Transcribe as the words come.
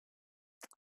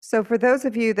So for those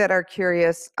of you that are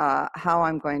curious how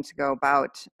I'm going to go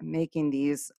about making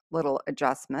these little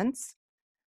adjustments,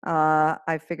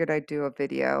 I figured I'd do a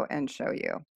video and show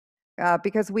you.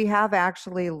 Because we have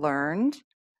actually learned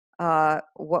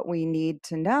what we need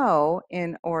to know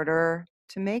in order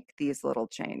to make these little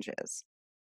changes.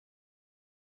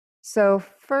 So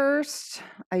first,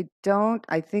 I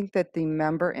think that the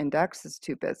member index is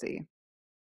too busy.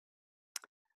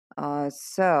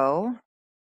 So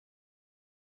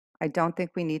I don't think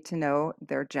we need to know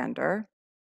their gender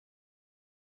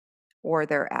or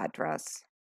their address.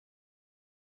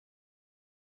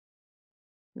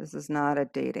 This is not a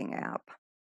dating app.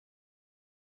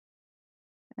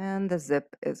 And the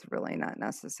zip is really not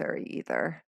necessary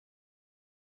either.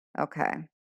 Okay.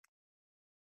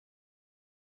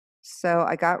 So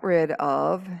I got rid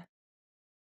of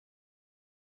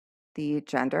the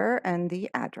gender and the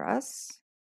address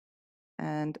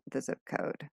and the zip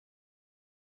code.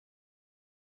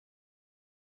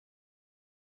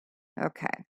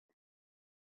 Okay.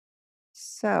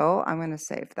 So I'm going to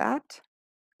save that.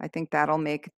 I think that'll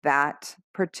make that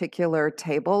particular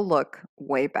table look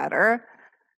way better.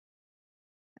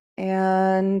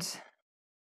 And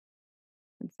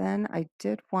then I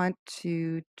did want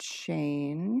to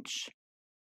change.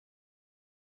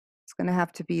 It's going to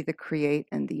have to be the create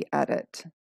and the edit.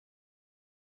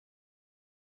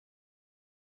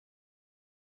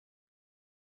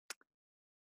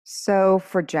 So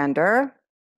for gender,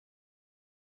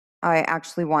 I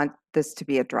actually want this to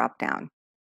be a drop down.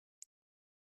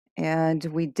 And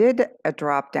we did a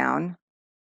drop down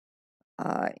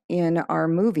in our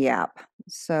movie app.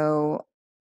 So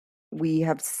we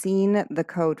have seen the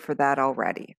code for that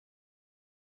already.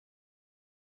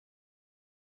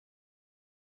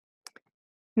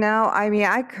 Now, I mean,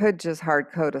 I could just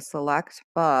hard code a select,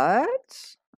 but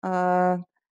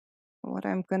what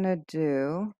I'm going to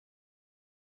do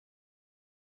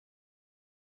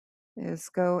is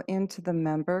go into the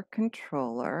member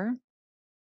controller.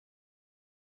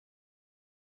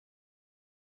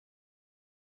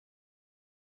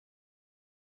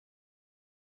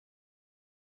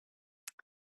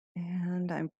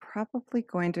 And I'm probably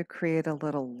going to create a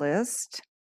little list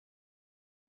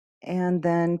and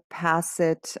then pass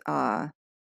it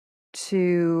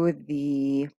to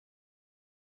the,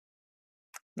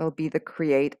 it'll be the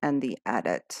create and the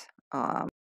edit.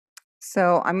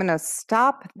 So I'm going to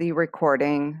stop the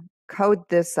recording, code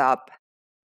this up.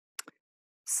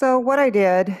 So what I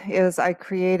did is I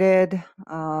created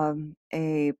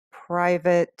a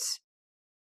private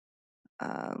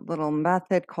little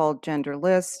method called gender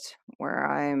list where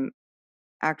I'm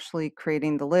actually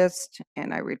creating the list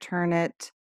and I return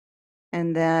it.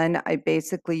 And then I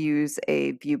basically use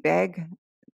a view bag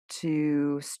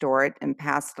to store it and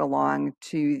pass it along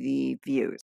to the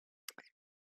views.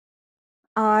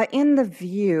 In the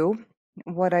view,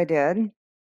 what I did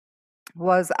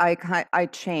was I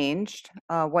changed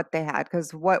what they had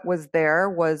because what was there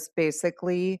was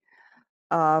basically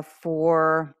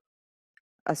for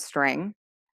a string,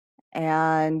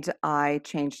 and I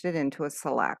changed it into a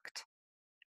select.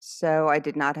 So I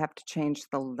did not have to change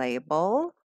the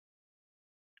label,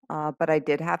 but I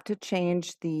did have to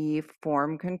change the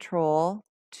form control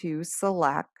to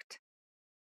select.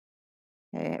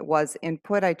 It was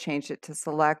input, I changed it to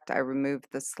select, I removed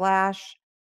the slash,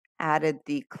 added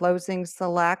the closing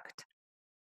select,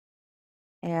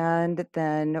 and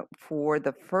then for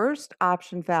the first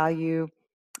option value,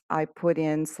 I put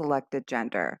in selected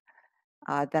gender.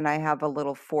 Then I have a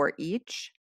little for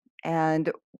each,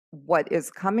 and what is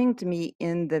coming to me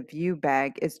in the view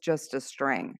bag is just a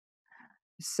string.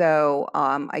 So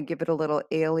I give it a little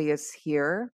alias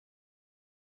here,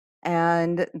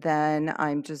 and then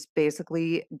I'm just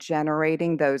basically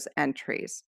generating those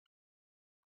entries.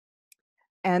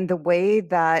 And the way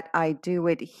that I do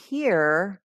it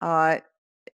here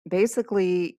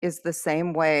basically is the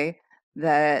same way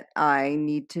that I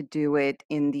need to do it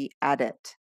in the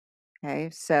edit. Okay,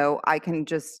 so I can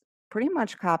just pretty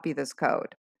much copy this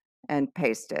code and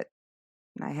paste it.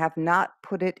 And I have not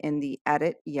put it in the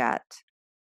edit yet,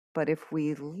 but if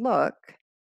we look, I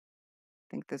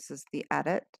think this is the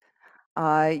edit,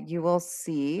 you will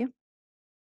see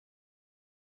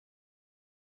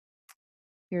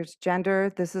here's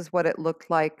gender. This is what it looked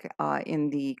like in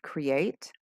the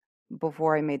create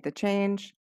before I made the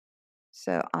change.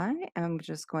 So I am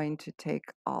just going to take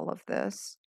all of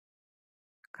this,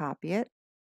 copy it,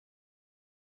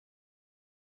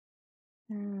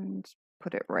 and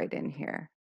put it right in here.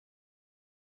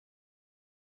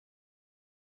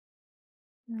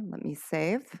 And let me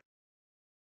save.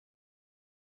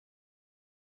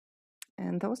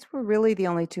 And those were really the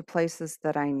only two places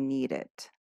that I need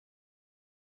it.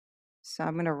 So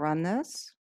I'm going to run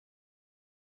this.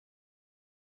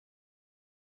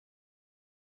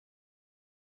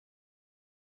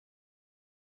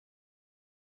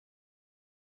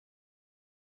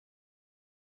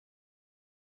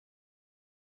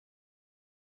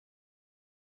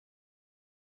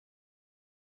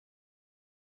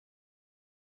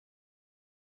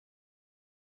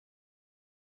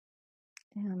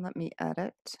 And let me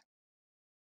edit.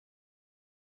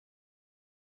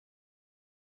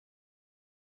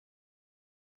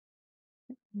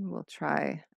 We'll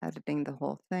try editing the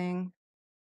whole thing.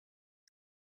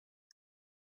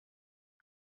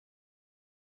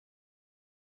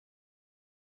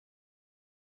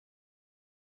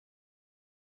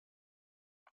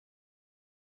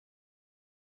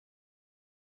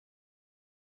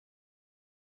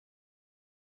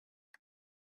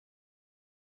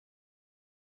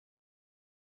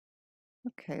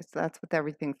 Okay, so that's with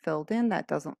everything filled in. That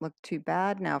doesn't look too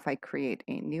bad. Now if I create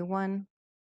a new one,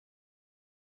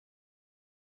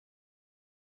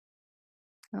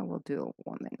 oh, we'll do a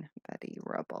woman, Betty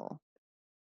Rubble.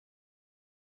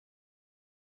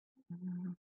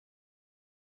 Mm,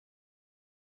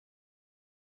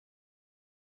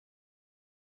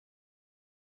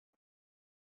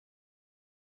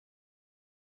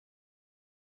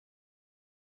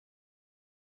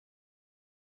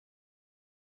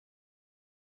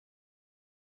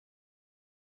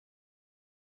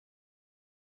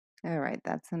 All right,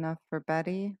 that's enough for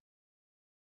Betty.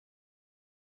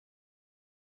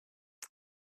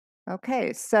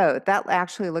 Okay, so that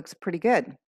actually looks pretty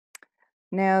good.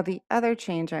 Now the other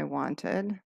change I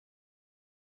wanted,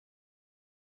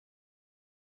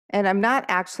 and I'm not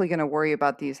actually going to worry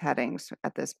about these headings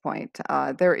at this point.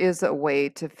 There is a way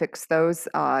to fix those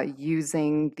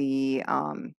using the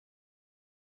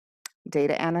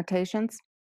data annotations.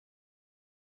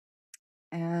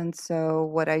 And so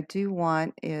what I do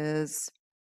want is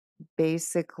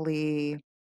basically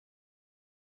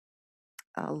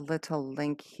a little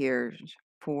link here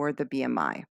for the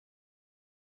BMI.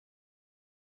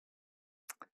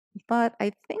 But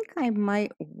I think I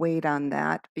might wait on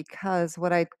that because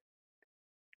what I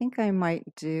think I might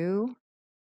do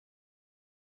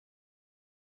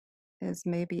is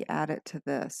maybe add it to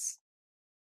this.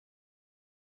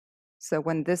 So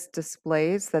when this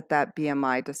displays, that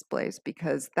BMI displays,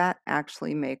 because that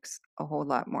actually makes a whole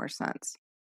lot more sense.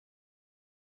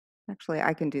 Actually,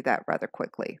 I can do that rather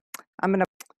quickly.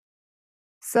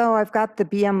 So I've got the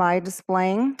BMI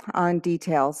displaying on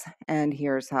details, and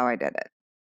here's how I did it.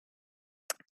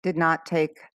 Did not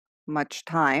take much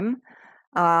time.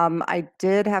 I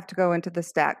did have to go into the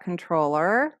stat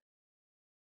controller,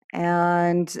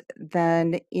 and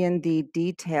then in the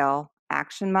detail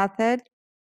action method,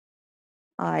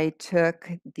 I took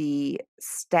the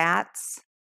stats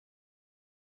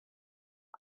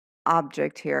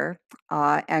object here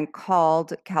and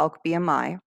called calc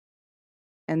BMI,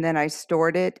 and then I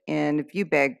stored it in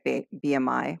ViewBag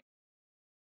BMI.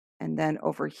 And then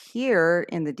over here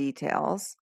in the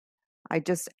details, I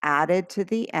just added to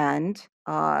the end,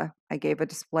 I gave a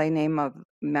display name of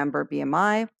member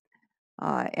BMI,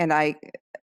 and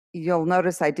you'll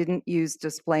notice I didn't use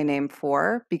display name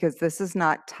 4 because this is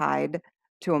not tied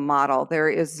to a model. There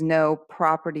is no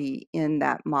property in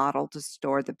that model to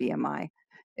store the BMI.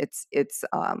 It's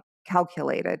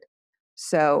calculated.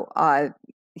 So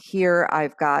here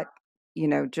I've got,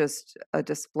 just a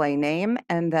display name,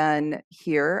 and then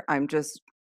here I'm just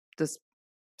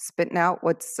spitting out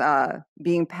what's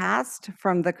being passed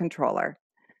from the controller.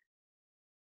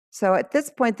 So at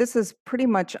this point, this is pretty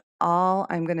much all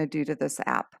I'm going to do to this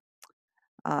app.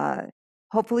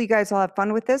 Hopefully you guys will have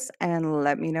fun with this, and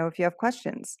let me know if you have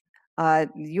questions.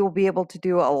 You'll be able to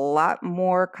do a lot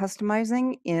more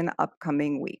customizing in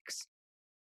upcoming weeks.